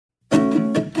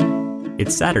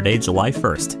It's Saturday, July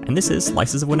 1st, and this is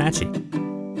Slices of Wenatchee.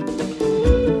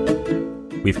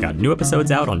 We've got new episodes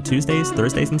out on Tuesdays,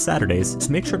 Thursdays, and Saturdays, so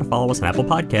make sure to follow us on Apple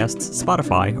Podcasts,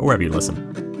 Spotify, or wherever you listen.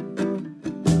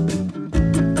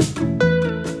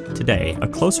 Today, a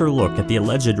closer look at the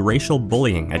alleged racial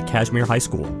bullying at Cashmere High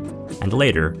School. And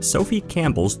later, Sophie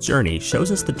Campbell's journey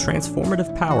shows us the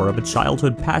transformative power of a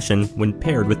childhood passion when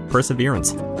paired with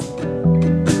perseverance.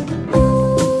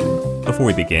 Before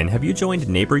we begin, have you joined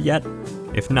Neighbor yet?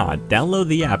 If not, download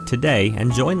the app today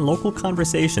and join local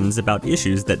conversations about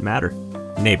issues that matter.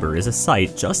 Neighbor is a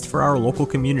site just for our local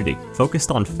community,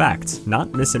 focused on facts,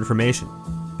 not misinformation.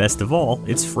 Best of all,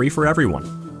 it's free for everyone.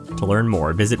 To learn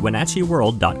more, visit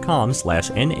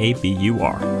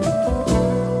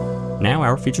wenatcheeworld.com/NABUR. Now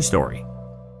our feature story.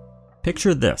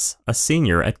 Picture this: a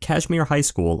senior at Cashmere High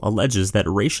School alleges that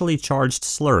racially charged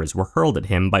slurs were hurled at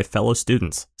him by fellow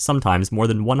students, sometimes more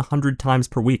than 100 times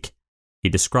per week. He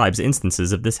describes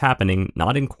instances of this happening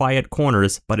not in quiet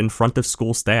corners, but in front of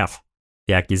school staff.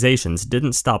 The accusations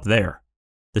didn't stop there.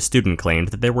 The student claimed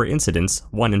that there were incidents,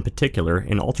 one in particular,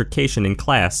 an altercation in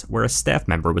class where a staff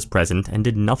member was present and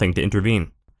did nothing to intervene.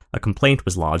 A complaint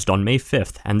was lodged on May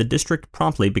 5th, and the district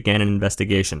promptly began an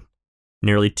investigation.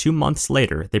 Nearly 2 months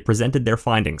later, they presented their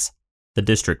findings. The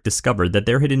district discovered that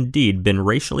there had indeed been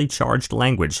racially charged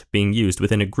language being used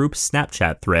within a group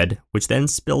Snapchat thread, which then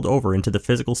spilled over into the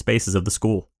physical spaces of the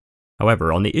school.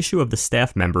 However, on the issue of the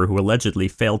staff member who allegedly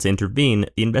failed to intervene,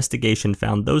 the investigation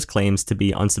found those claims to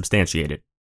be unsubstantiated.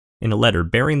 In a letter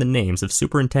bearing the names of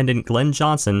Superintendent Glenn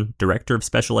Johnson, Director of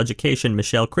Special Education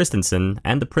Michelle Christensen,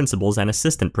 and the principals and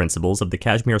assistant principals of the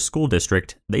Cashmere School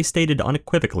District, they stated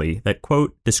unequivocally that,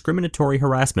 quote, discriminatory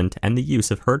harassment and the use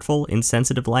of hurtful,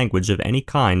 insensitive language of any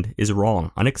kind is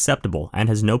wrong, unacceptable, and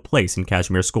has no place in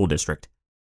Cashmere School District.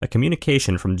 A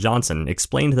communication from Johnson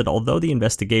explained that although the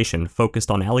investigation focused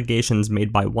on allegations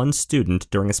made by one student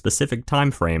during a specific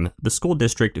time frame, the school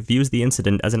district views the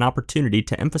incident as an opportunity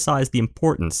to emphasize the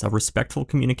importance of respectful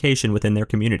communication within their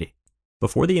community.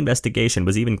 Before the investigation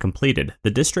was even completed, the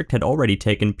district had already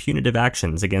taken punitive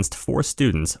actions against 4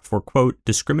 students for, quote,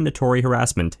 discriminatory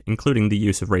harassment, including the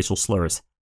use of racial slurs.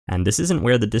 And this isn't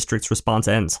where the district's response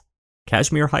ends.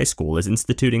 Cashmere High School is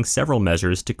instituting several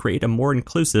measures to create a more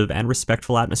inclusive and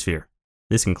respectful atmosphere.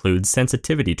 This includes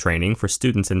sensitivity training for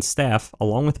students and staff,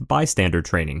 along with bystander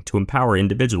training to empower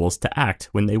individuals to act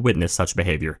when they witness such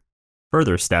behavior.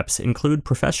 Further steps include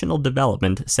professional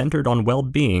development centered on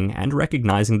well-being and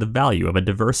recognizing the value of a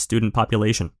diverse student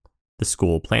population. The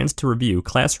school plans to review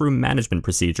classroom management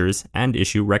procedures and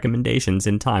issue recommendations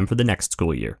in time for the next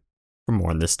school year. For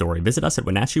more on this story, visit us at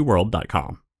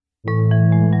wenatcheeworld.com.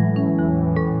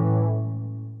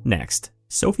 Next,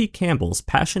 Sophie Campbell's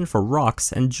passion for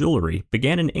rocks and jewelry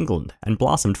began in England and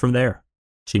blossomed from there.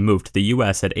 She moved to the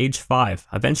U.S. at age 5,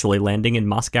 eventually landing in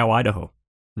Moscow, Idaho.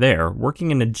 There,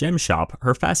 working in a gem shop,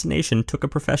 her fascination took a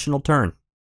professional turn.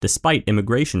 Despite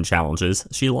immigration challenges,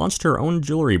 she launched her own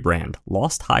jewelry brand,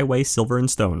 Lost Highway Silver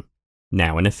and Stone.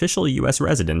 Now an official U.S.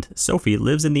 resident, Sophie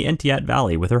lives in the Entiat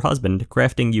Valley with her husband,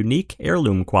 crafting unique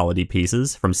heirloom-quality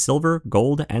pieces from silver,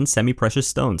 gold, and semi-precious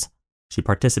stones. She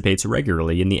participates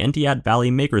regularly in the Entiat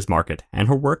Valley Makers Market, and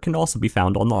her work can also be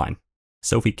found online.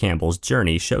 Sophie Campbell's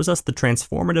journey shows us the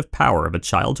transformative power of a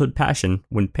childhood passion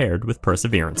when paired with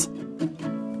perseverance.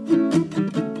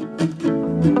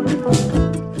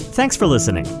 Thanks for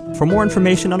listening. For more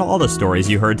information on all the stories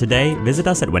you heard today, visit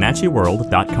us at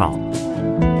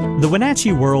wenatcheeworld.com. The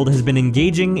Wenatchee World has been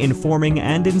engaging, informing,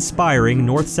 and inspiring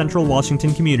North Central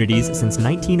Washington communities since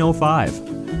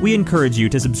 1905. We encourage you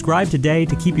to subscribe today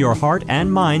to keep your heart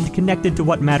and mind connected to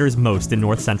what matters most in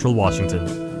North Central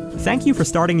Washington. Thank you for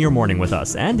starting your morning with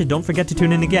us, and don't forget to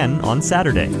tune in again on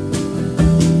Saturday.